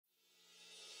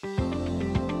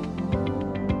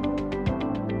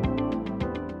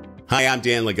Hi, I'm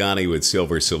Dan Lagani with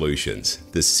Solutions,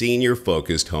 the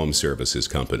senior-focused home services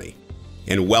company.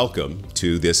 And welcome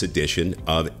to this edition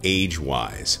of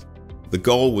Age-Wise. The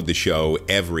goal with the show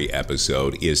every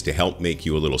episode is to help make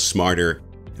you a little smarter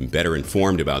and better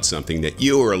informed about something that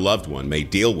you or a loved one may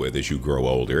deal with as you grow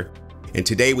older. And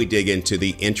today we dig into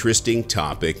the interesting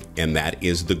topic, and that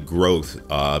is the growth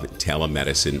of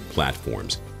telemedicine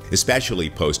platforms, especially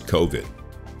post-COVID.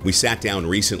 We sat down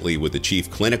recently with the Chief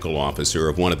Clinical Officer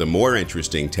of one of the more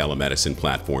interesting telemedicine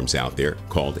platforms out there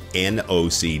called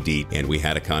NOCD, and we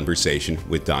had a conversation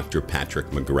with Dr. Patrick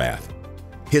McGrath.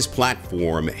 His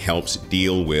platform helps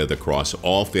deal with, across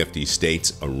all 50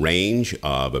 states, a range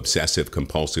of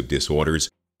obsessive-compulsive disorders.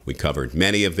 We covered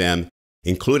many of them,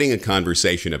 including a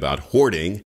conversation about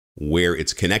hoarding, where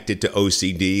it's connected to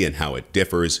OCD and how it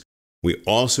differs. We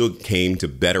also came to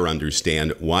better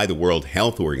understand why the World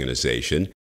Health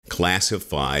Organization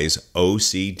classifies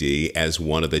OCD as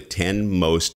one of the 10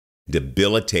 most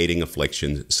debilitating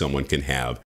afflictions someone can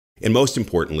have. And most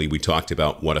importantly, we talked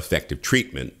about what effective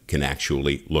treatment can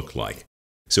actually look like.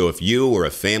 So if you or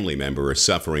a family member are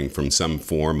suffering from some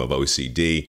form of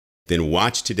OCD, then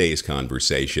watch today's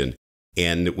conversation.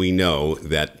 And we know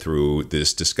that through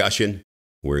this discussion,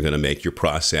 we're going to make your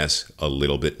process a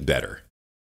little bit better.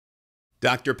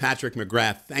 Dr. Patrick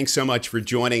McGrath, thanks so much for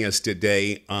joining us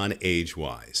today on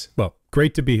Age-Wise. Well,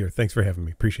 great to be here. Thanks for having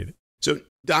me. Appreciate it. So,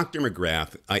 Dr.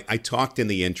 McGrath, I talked in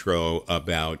the intro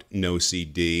about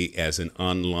NOCD as an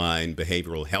online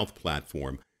behavioral health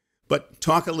platform, but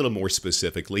talk a little more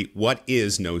specifically. What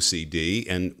is NOCD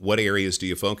and what areas do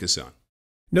you focus on?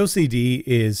 NOCD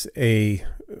is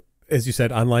as you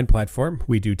said, online platform.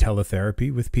 We do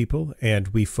teletherapy with people, and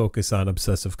we focus on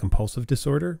obsessive compulsive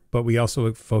disorder, but we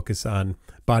also focus on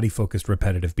body-focused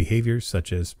repetitive behaviors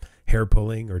such as hair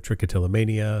pulling or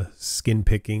trichotillomania, skin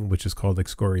picking, which is called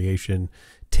excoriation,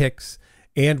 tics,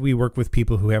 and we work with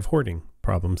people who have hoarding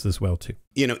problems as well too.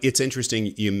 You know, it's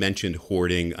interesting you mentioned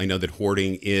hoarding. I know that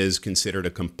hoarding is considered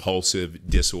a compulsive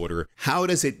disorder. How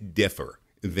does it differ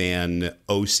than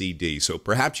OCD? So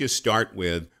perhaps you start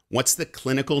with, what's the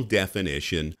clinical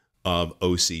definition of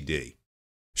OCD?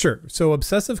 Sure. So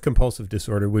obsessive compulsive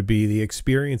disorder would be the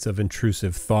experience of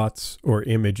intrusive thoughts or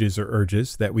images or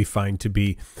urges that we find to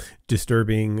be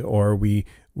disturbing, or we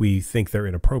think they're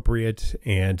inappropriate,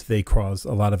 and they cause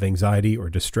a lot of anxiety or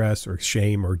distress or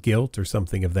shame or guilt or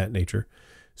something of that nature.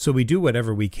 So we do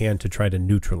whatever we can to try to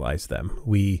neutralize them.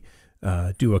 We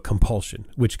do a compulsion,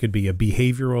 which could be a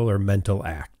behavioral or mental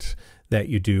act that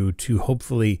you do to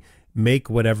hopefully make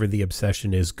whatever the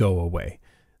obsession is go away.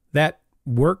 That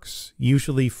works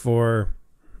usually for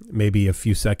maybe a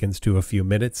few seconds to a few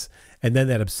minutes, and then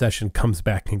that obsession comes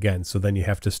back again. So then you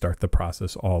have to start the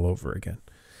process all over again.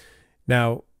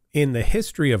 Now, in the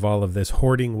history of all of this,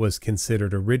 hoarding was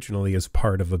considered originally as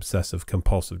part of obsessive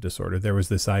compulsive disorder. There was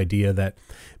this idea that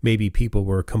maybe people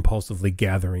were compulsively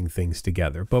gathering things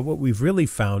together. But what we've really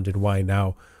found, and why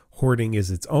now hoarding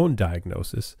is its own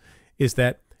diagnosis, is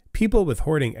that people with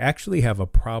hoarding actually have a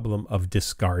problem of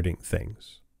discarding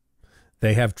things.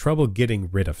 They have trouble getting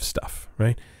rid of stuff,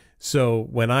 right? So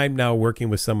when I'm now working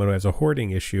with someone who has a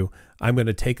hoarding issue, I'm going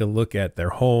to take a look at their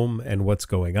home and what's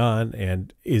going on,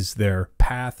 and is there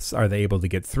paths? Are they able to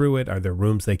get through it? Are there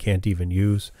rooms they can't even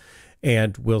use?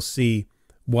 And we'll see,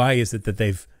 why is it that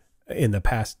they've in the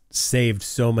past saved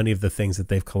so many of the things that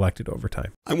they've collected over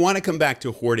time. I want to come back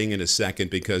to hoarding in a second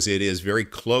because it is very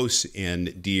close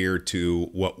and dear to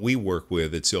what we work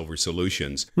with at Silver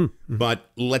Solutions. But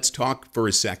let's talk for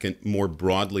a second more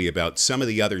broadly about some of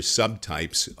the other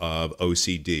subtypes of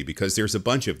OCD, because there's a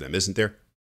bunch of them, isn't there?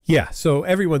 Yeah, so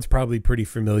everyone's probably pretty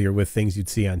familiar with things you'd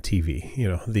see on TV. You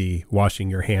know, the washing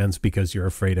your hands because you're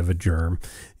afraid of a germ.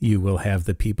 You will have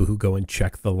the people who go and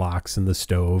check the locks in the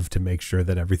stove to make sure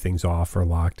that everything's off or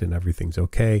locked and everything's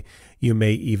okay. You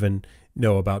may even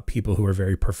know about people who are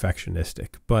very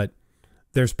perfectionistic. But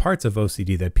there's parts of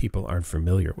OCD that people aren't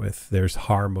familiar with. There's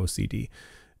harm OCD.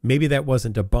 Maybe that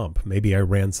wasn't a bump. Maybe I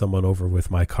ran someone over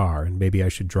with my car, and maybe I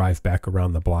should drive back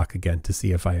around the block again to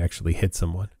see if I actually hit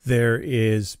someone. There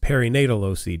is perinatal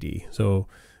OCD. So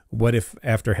what if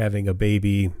after having a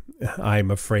baby,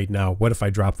 I'm afraid now, what if I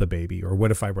drop the baby? Or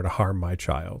what if I were to harm my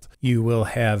child? You will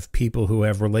have people who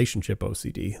have relationship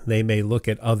OCD. They may look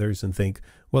at others and think,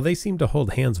 well, they seem to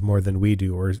hold hands more than we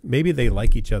do, or maybe they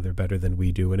like each other better than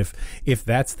we do. And if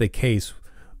that's the case,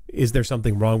 is there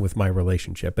something wrong with my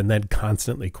relationship? And then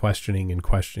constantly questioning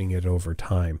it over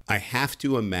time. I have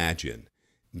to imagine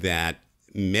that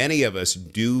many of us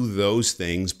do those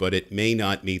things, but it may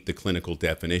not meet the clinical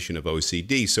definition of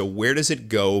OCD. So where does it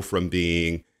go from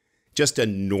being just a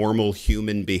normal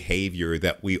human behavior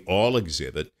that we all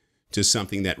exhibit to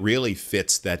something that really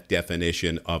fits that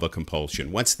definition of a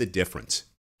compulsion? What's the difference?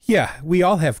 Yeah, we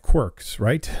all have quirks,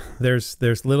 right? There's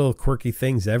little quirky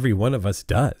things every one of us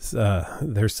does.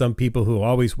 There's some people who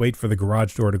always wait for the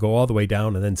garage door to go all the way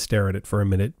down and then stare at it for a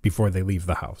minute before they leave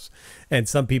the house. And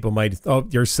some people might, oh,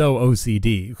 you're so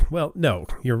OCD. Well, no,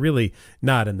 you're really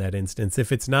not in that instance.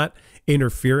 If it's not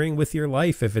interfering with your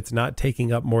life, if it's not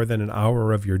taking up more than an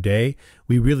hour of your day,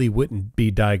 we really wouldn't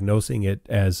be diagnosing it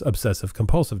as obsessive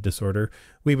compulsive disorder.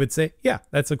 We would say, yeah,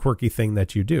 that's a quirky thing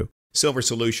that you do. Silver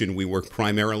Solution, we work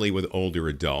primarily with older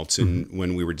adults. And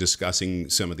when we were discussing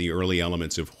some of the early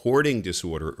elements of hoarding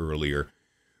disorder earlier,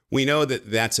 we know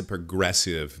that that's a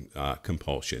progressive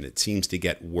compulsion. It seems to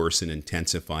get worse and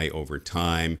intensify over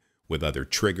time with other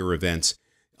trigger events.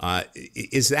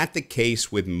 Is that the case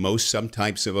with most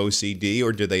subtypes of OCD,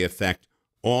 or do they affect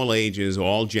all ages,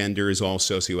 all genders, all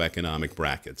socioeconomic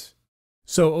brackets?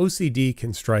 So OCD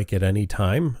can strike at any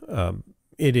time.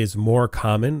 It is more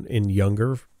common in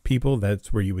younger people.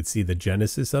 That's where you would see the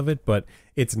genesis of it, but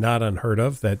it's not unheard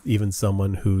of that even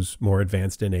someone who's more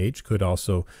advanced in age could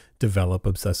also develop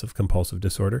obsessive compulsive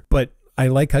disorder. But I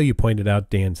like how you pointed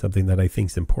out, Dan, something that I think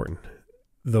is important.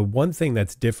 The one thing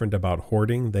that's different about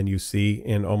hoarding than you see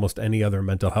in almost any other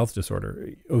mental health disorder,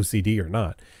 OCD or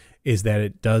not, is that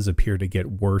it does appear to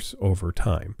get worse over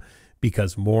time,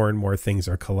 because more and more things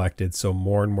are collected. So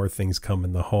more and more things come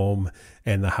in the home,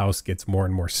 and the house gets more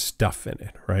and more stuff in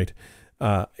it, right?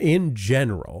 In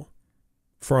general,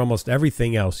 for almost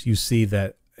everything else, you see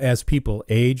that as people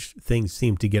age, things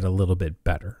seem to get a little bit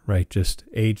better, right? Just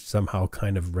age somehow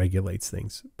kind of regulates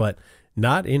things, but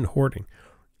not in hoarding.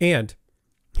 And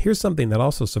here's something that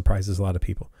also surprises a lot of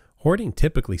people. Hoarding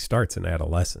typically starts in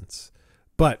adolescence,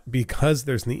 but because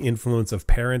there's the influence of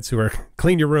parents who are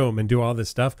clean your room and do all this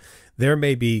stuff, there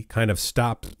may be kind of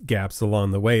stop gaps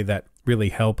along the way that really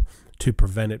help to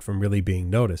prevent it from really being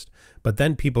noticed. But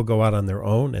then people go out on their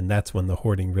own, and that's when the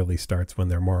hoarding really starts, when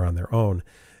they're more on their own.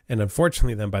 And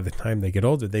unfortunately, then by the time they get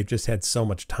older, they've just had so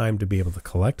much time to be able to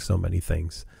collect so many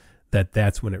things that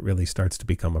that's when it really starts to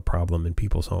become a problem in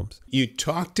people's homes. You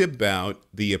talked about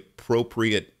the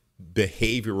appropriate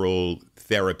behavioral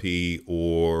therapy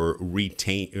or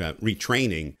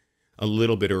retraining a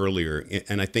little bit earlier,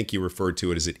 and I think you referred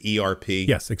to it as ERP.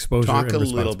 Yes, exposure and response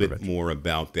prevention. Talk a little bit more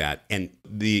about that. And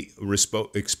the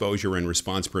exposure and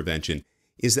response prevention,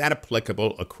 is that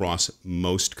applicable across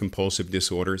most compulsive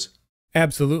disorders?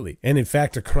 Absolutely. And in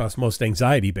fact, across most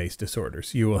anxiety-based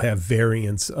disorders, you will have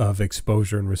variants of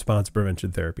exposure and response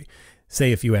prevention therapy.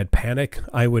 Say if you had panic,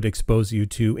 I would expose you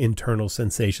to internal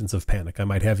sensations of panic. I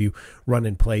might have you run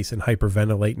in place and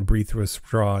hyperventilate and breathe through a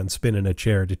straw and spin in a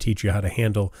chair to teach you how to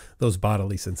handle those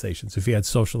bodily sensations. If you had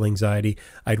social anxiety,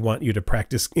 I'd want you to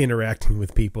practice interacting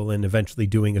with people and eventually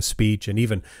doing a speech and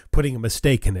even putting a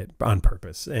mistake in it on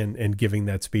purpose and giving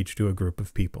that speech to a group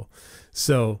of people.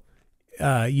 So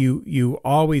you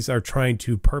always are trying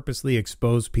to purposely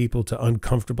expose people to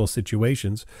uncomfortable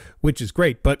situations, which is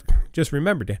great. But just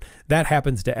remember, Dan, that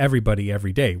happens to everybody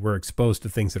every day. We're exposed to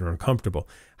things that are uncomfortable.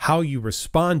 How you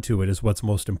respond to it is what's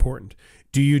most important.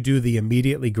 Do you do the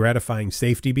immediately gratifying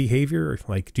safety behavior?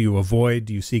 Like, do you avoid?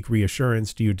 Do you seek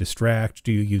reassurance? Do you distract?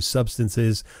 Do you use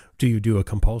substances? Do you do a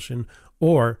compulsion?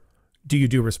 Or do you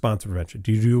do response prevention?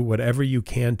 Do you do whatever you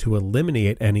can to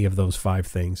eliminate any of those 5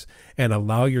 things and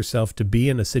allow yourself to be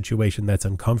in a situation that's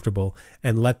uncomfortable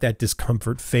and let that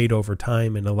discomfort fade over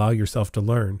time and allow yourself to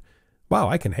learn, wow,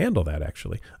 I can handle that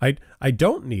actually. I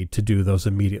don't need to do those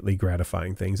immediately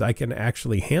gratifying things. I can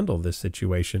actually handle this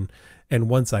situation. And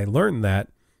once I learn that,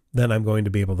 then I'm going to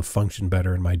be able to function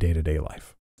better in my day-to-day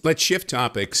life. Let's shift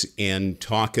topics and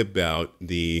talk about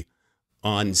the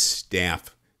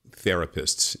on-staff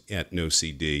therapists at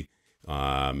NOCD.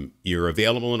 You're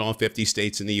available in all 50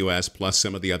 states in the U.S., plus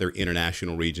some of the other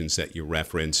international regions that you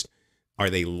referenced. Are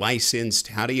they licensed?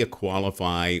 How do you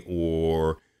qualify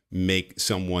or make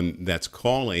someone that's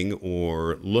calling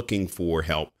or looking for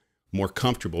help more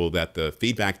comfortable that the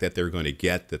feedback that they're going to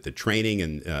get, that the training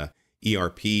and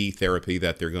ERP therapy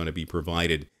that they're going to be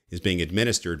provided is being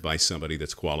administered by somebody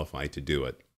that's qualified to do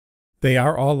it? They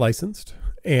are all licensed.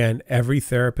 And every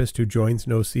therapist who joins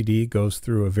NOCD goes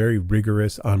through a very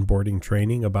rigorous onboarding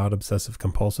training about obsessive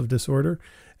compulsive disorder.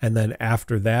 And then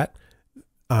after that,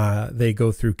 they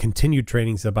go through continued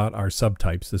trainings about our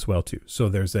subtypes as well, too. So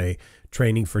there's a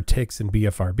training for tics and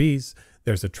BFRBs.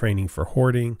 There's a training for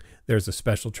hoarding. There's a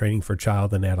special training for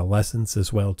child and adolescents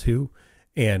as well, too.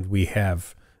 And we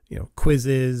have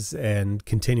quizzes and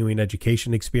continuing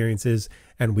education experiences.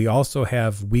 And we also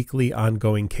have weekly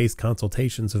ongoing case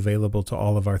consultations available to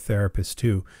all of our therapists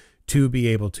too, to be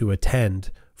able to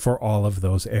attend for all of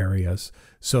those areas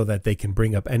so that they can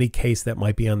bring up any case that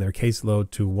might be on their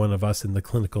caseload to one of us in the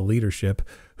clinical leadership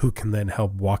who can then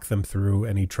help walk them through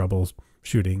any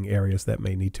troubleshooting areas that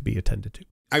may need to be attended to.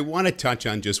 I want to touch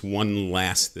on just one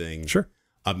last thing. Sure.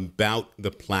 About the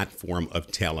platform of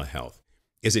telehealth.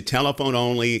 Is it telephone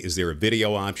only? Is there a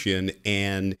video option?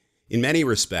 And in many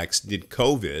respects, did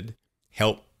COVID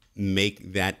help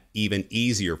make that even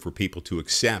easier for people to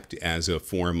accept as a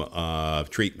form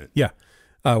of treatment? Yeah.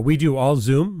 We do all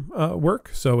Zoom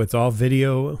work, so it's all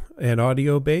video and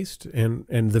audio based, and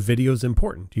the video is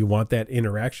important. You want that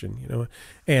interaction, you know,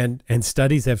 and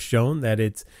studies have shown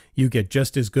that you get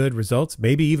just as good results,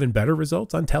 maybe even better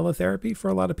results on teletherapy for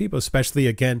a lot of people, especially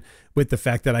again with the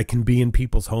fact that I can be in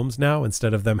people's homes now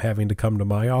instead of them having to come to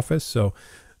my office. So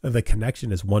the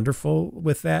connection is wonderful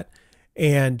with that.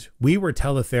 And we were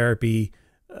teletherapy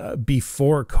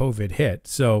before COVID hit.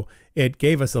 So it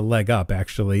gave us a leg up,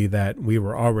 actually, that we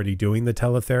were already doing the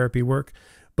teletherapy work.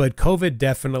 But COVID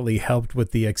definitely helped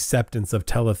with the acceptance of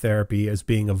teletherapy as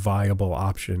being a viable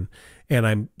option. And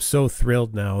I'm so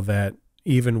thrilled now that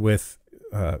even with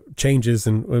changes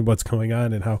in what's going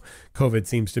on and how COVID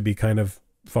seems to be kind of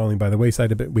falling by the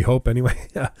wayside a bit, we hope anyway,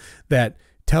 that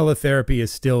teletherapy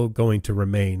is still going to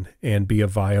remain and be a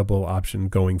viable option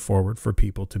going forward for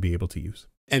people to be able to use.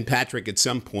 And Patrick, at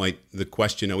some point, the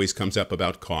question always comes up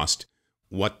about cost.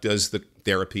 What does the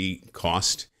therapy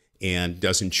cost, and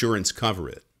does insurance cover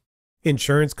it?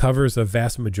 Insurance covers a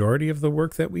vast majority of the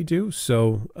work that we do,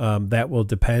 so that will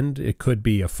depend. It could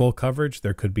be a full coverage,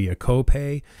 there could be a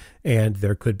copay, and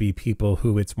there could be people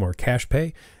who it's more cash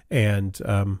pay. And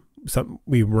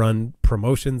we run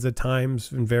promotions at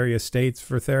times in various states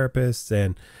for therapists,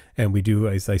 and we do,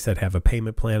 as I said, have a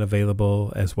payment plan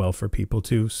available as well for people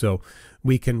too. So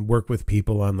we can work with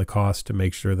people on the cost to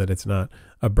make sure that it's not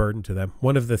a burden to them.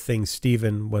 One of the things,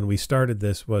 Stephen, when we started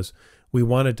this was we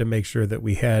wanted to make sure that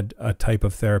we had a type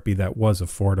of therapy that was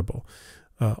affordable.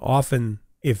 Often,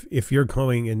 if you're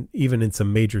going in, even in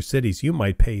some major cities, you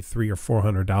might pay $300 or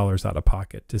 $400 out of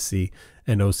pocket to see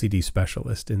an OCD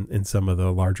specialist in some of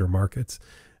the larger markets.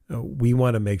 We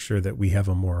want to make sure that we have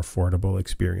a more affordable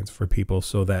experience for people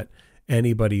so that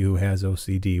anybody who has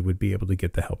OCD would be able to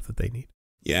get the help that they need.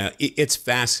 Yeah, it's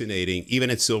fascinating. Even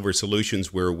at Silver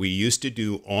Solutions, where we used to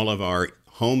do all of our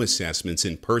home assessments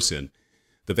in person,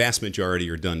 the vast majority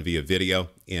are done via video.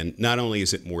 And not only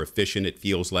is it more efficient, it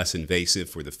feels less invasive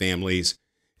for the families.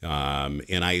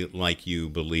 And I, like you,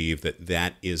 believe that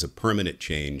that is a permanent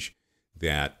change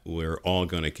that we're all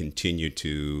going to continue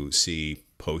to see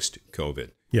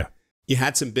post-COVID. Yeah. You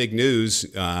had some big news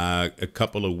a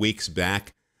couple of weeks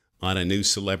back on a new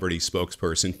celebrity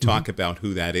spokesperson. Talk about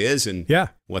who that is and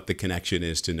what the connection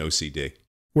is to NOCD.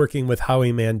 Working with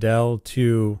Howie Mandel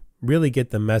to really get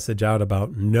the message out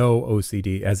about no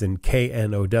OCD, as in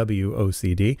KNOW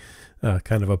OCD,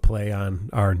 kind of a play on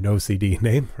our NOCD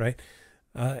name, right?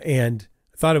 And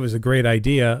I thought it was a great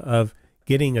idea of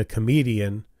getting a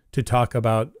comedian to talk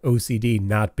about OCD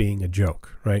not being a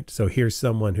joke, right? So here's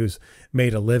someone who's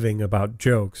made a living about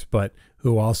jokes, but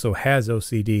who also has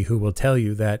OCD, who will tell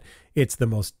you that it's the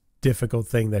most difficult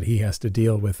thing that he has to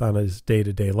deal with on his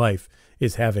day-to-day life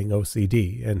is having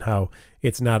OCD, and how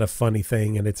it's not a funny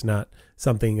thing and it's not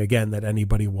something, again, that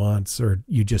anybody wants or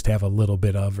you just have a little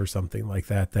bit of or something like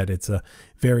that, that it's a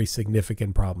very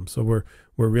significant problem. So we're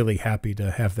really happy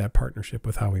to have that partnership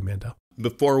with Howie Mandel.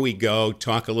 Before we go,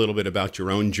 talk a little bit about your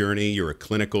own journey. You're a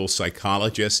clinical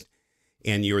psychologist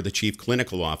and you're the chief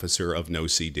clinical officer of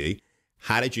NOCD.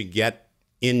 How did you get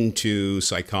into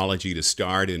psychology to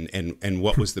start, and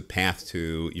what was the path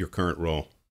to your current role?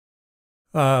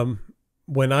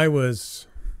 When I was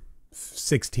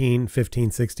 15,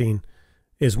 16,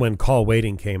 is when call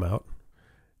waiting came out.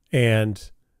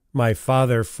 And my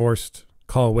father forced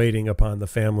call waiting upon the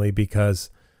family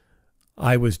because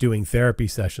I was doing therapy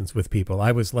sessions with people.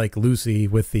 I was like Lucy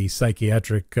with the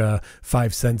psychiatric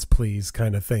 5 cents please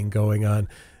kind of thing going on.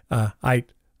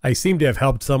 I seem to have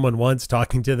helped someone once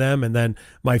talking to them, and then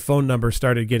my phone number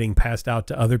started getting passed out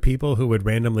to other people who would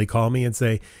randomly call me and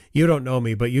say, you don't know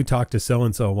me, but you talked to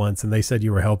so-and-so once, and they said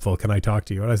you were helpful. Can I talk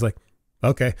to you? And I was like,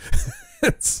 okay.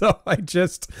 So I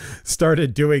just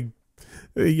started doing,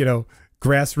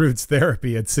 grassroots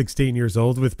therapy at 16 years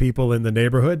old with people in the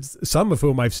neighborhood, some of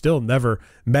whom I've still never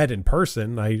met in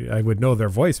person. I would know their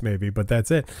voice maybe, but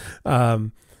that's it.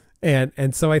 And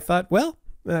so I thought, well,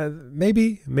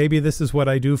 maybe this is what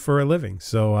I do for a living.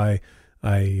 So I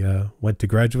went to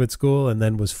graduate school and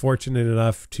then was fortunate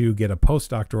enough to get a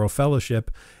postdoctoral fellowship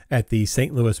at the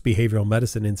St. Louis Behavioral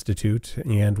Medicine Institute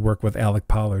and work with Alec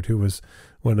Pollard, who was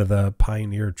one of the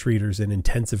pioneer treaters in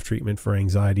intensive treatment for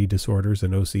anxiety disorders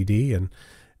and OCD.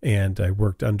 And I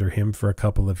worked under him for a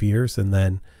couple of years and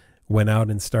then went out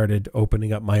and started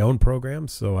opening up my own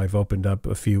programs. So I've opened up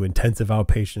a few intensive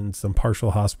outpatients, some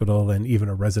partial hospital, and even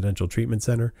a residential treatment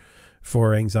center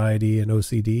for anxiety and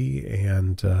OCD.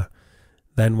 And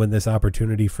then when this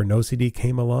opportunity for NOCD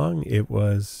came along, it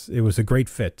was a great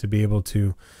fit to be able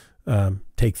to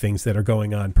take things that are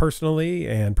going on personally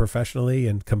and professionally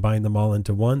and combine them all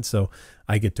into one. So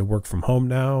I get to work from home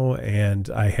now, and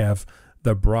I have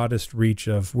the broadest reach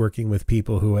of working with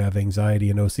people who have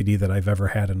anxiety and OCD that I've ever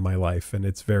had in my life, and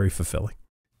it's very fulfilling.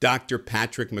 Dr.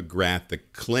 Patrick McGrath, the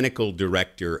Clinical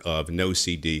Director of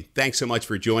NOCD, thanks so much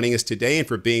for joining us today and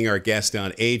for being our guest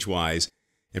on AgeWise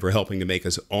and for helping to make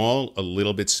us all a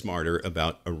little bit smarter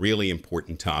about a really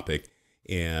important topic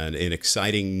and an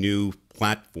exciting new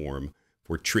platform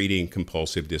for treating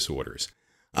compulsive disorders.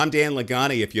 I'm Dan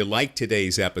Lagani. If you liked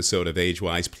today's episode of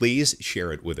AgeWise, please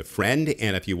share it with a friend.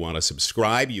 And if you want to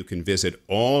subscribe, you can visit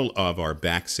all of our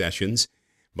back sessions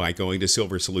by going to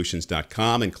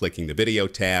silversolutions.com and clicking the video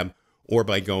tab, or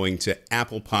by going to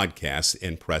Apple Podcasts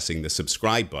and pressing the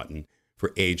subscribe button for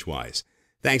AgeWise.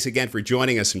 Thanks again for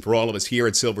joining us, and for all of us here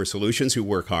at Silver Solutions who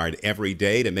work hard every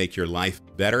day to make your life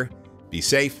better. Be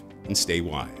safe and stay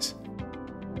wise.